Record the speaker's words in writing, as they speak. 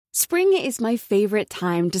Spring is my favorite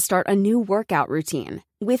time to start a new workout routine.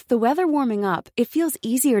 With the weather warming up, it feels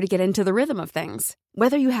easier to get into the rhythm of things.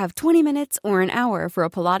 Whether you have 20 minutes or an hour for a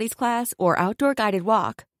Pilates class or outdoor guided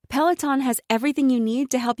walk, Peloton has everything you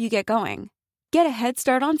need to help you get going. Get a head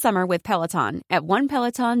start on summer with Peloton at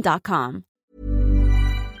onepeloton.com.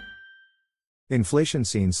 Inflation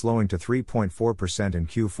seen slowing to 3.4% in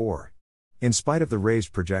Q4. In spite of the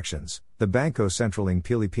raised projections, the Bangko Sentral ng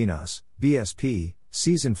Pilipinas, BSP,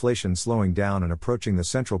 sees inflation slowing down and approaching the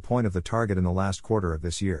central point of the target in the last quarter of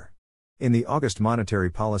this year. In the August Monetary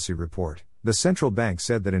Policy Report, the central bank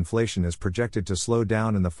said that inflation is projected to slow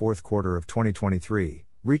down in the fourth quarter of 2023,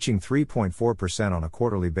 reaching 3.4% on a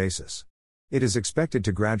quarterly basis. It is expected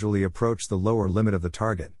to gradually approach the lower limit of the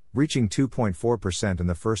target, reaching 2.4% in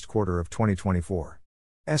the first quarter of 2024.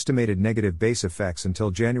 Estimated negative base effects until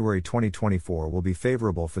January 2024 will be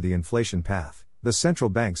favorable for the inflation path, the central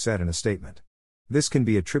bank said in a statement. This can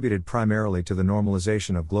be attributed primarily to the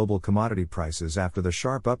normalization of global commodity prices after the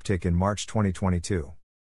sharp uptick in March 2022.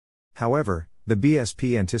 However, the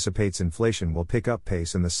BSP anticipates inflation will pick up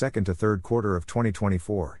pace in the second to third quarter of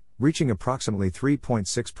 2024, reaching approximately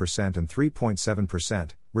 3.6% and 3.7%,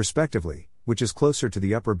 respectively, which is closer to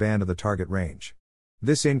the upper band of the target range.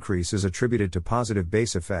 This increase is attributed to positive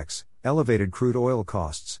base effects, elevated crude oil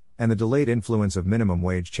costs, and the delayed influence of minimum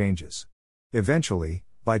wage changes. Eventually,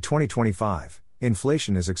 by 2025,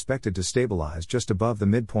 inflation is expected to stabilize just above the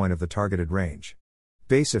midpoint of the targeted range.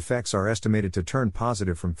 Base effects are estimated to turn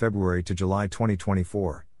positive from February to July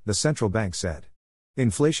 2024, the central bank said.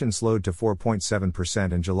 Inflation slowed to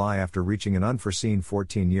 4.7% in July after reaching an unforeseen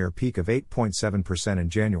 14-year peak of 8.7% in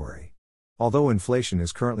January. Although inflation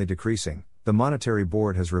is currently decreasing, the Monetary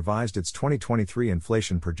Board has revised its 2023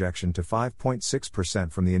 inflation projection to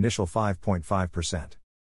 5.6% from the initial 5.5%.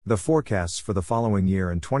 The forecasts for the following year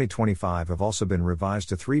and 2025 have also been revised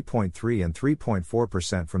to 3.3% and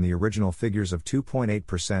 3.4% from the original figures of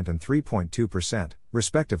 2.8% and 3.2%,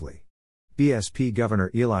 respectively. BSP Governor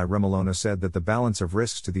Eli Remolona said that the balance of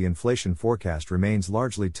risks to the inflation forecast remains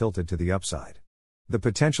largely tilted to the upside. The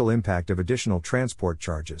potential impact of additional transport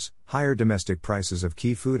charges, higher domestic prices of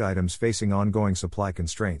key food items facing ongoing supply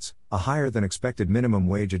constraints, a higher than expected minimum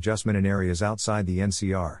wage adjustment in areas outside the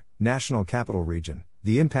NCR, National Capital Region,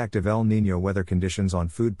 the impact of El Niño weather conditions on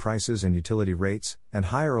food prices and utility rates, and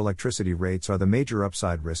higher electricity rates are the major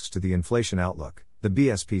upside risks to the inflation outlook, the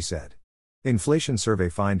BSP said. Inflation survey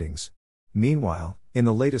findings. Meanwhile, in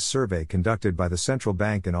the latest survey conducted by the central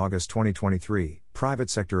bank in August 2023, private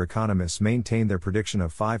sector economists maintained their prediction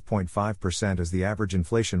of 5.5% as the average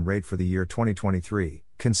inflation rate for the year 2023,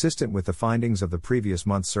 consistent with the findings of the previous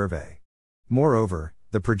month's survey. Moreover,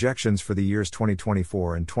 the projections for the years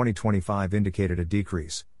 2024 and 2025 indicated a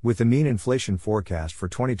decrease, with the mean inflation forecast for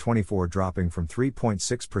 2024 dropping from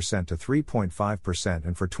 3.6% to 3.5%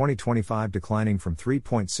 and for 2025 declining from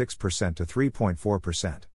 3.6% to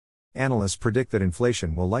 3.4%. Analysts predict that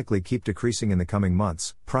inflation will likely keep decreasing in the coming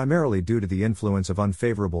months, primarily due to the influence of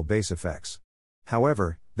unfavorable base effects.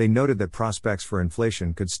 However, they noted that prospects for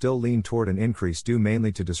inflation could still lean toward an increase due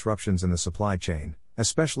mainly to disruptions in the supply chain,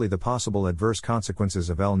 especially the possible adverse consequences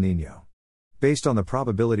of El Niño. Based on the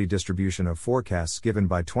probability distribution of forecasts given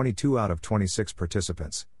by 22 out of 26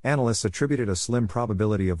 participants, analysts attributed a slim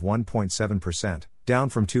probability of 1.7%, down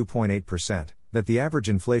from 2.8%, that the average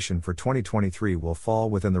inflation for 2023 will fall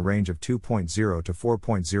within the range of 2.0 to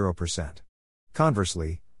 4.0%.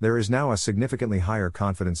 Conversely, there is now a significantly higher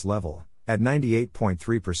confidence level, at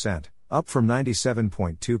 98.3%, up from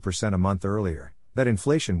 97.2% a month earlier, that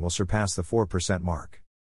inflation will surpass the 4% mark.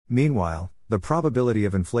 Meanwhile, the probability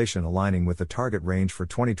of inflation aligning with the target range for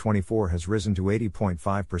 2024 has risen to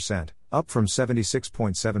 80.5%, up from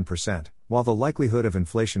 76.7%, while the likelihood of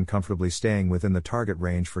inflation comfortably staying within the target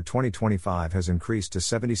range for 2025 has increased to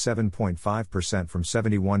 77.5% from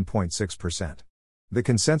 71.6%. The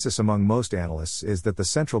consensus among most analysts is that the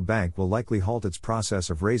central bank will likely halt its process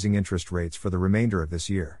of raising interest rates for the remainder of this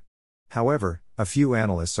year. However, a few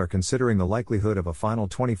analysts are considering the likelihood of a final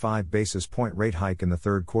 25 basis point rate hike in the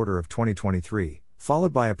third quarter of 2023,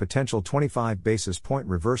 followed by a potential 25 basis point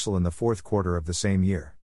reversal in the fourth quarter of the same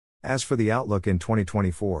year. As for the outlook in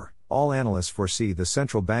 2024, all analysts foresee the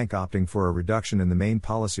central bank opting for a reduction in the main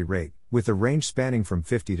policy rate, with the range spanning from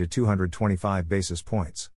 50 to 225 basis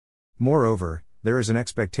points. Moreover, there is an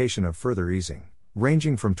expectation of further easing,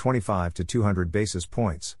 ranging from 25 to 200 basis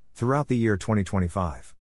points, throughout the year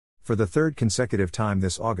 2025. For the third consecutive time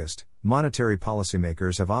this August, monetary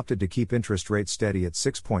policymakers have opted to keep interest rates steady at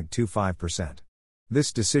 6.25%.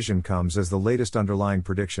 This decision comes as the latest underlying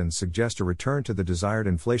predictions suggest a return to the desired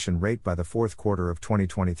inflation rate by the fourth quarter of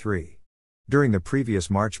 2023. During the previous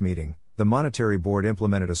March meeting, the Monetary Board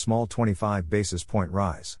implemented a small 25 basis point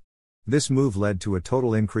rise. This move led to a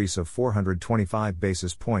total increase of 425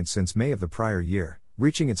 basis points since May of the prior year,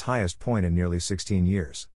 reaching its highest point in nearly 16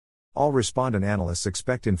 years. All respondent analysts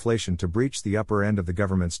expect inflation to breach the upper end of the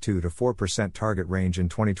government's 2 to 4% target range in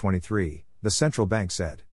 2023, the central bank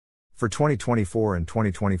said. For 2024 and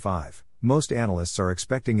 2025, most analysts are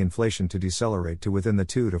expecting inflation to decelerate to within the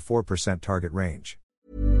 2 to 4% target range.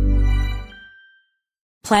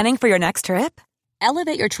 Planning for your next trip?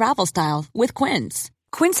 Elevate your travel style with Quince.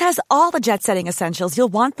 Quince has all the jet-setting essentials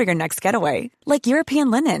you'll want for your next getaway, like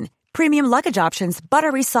European linen, premium luggage options,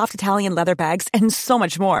 buttery soft Italian leather bags, and so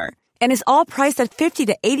much more. And is all priced at 50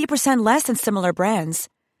 to 80% less than similar brands.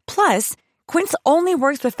 Plus, Quince only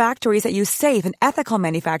works with factories that use safe and ethical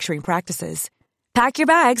manufacturing practices. Pack your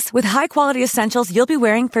bags with high-quality essentials you'll be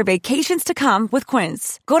wearing for vacations to come with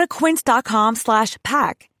Quince. Go to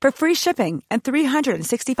quince.com/pack for free shipping and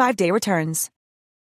 365-day returns.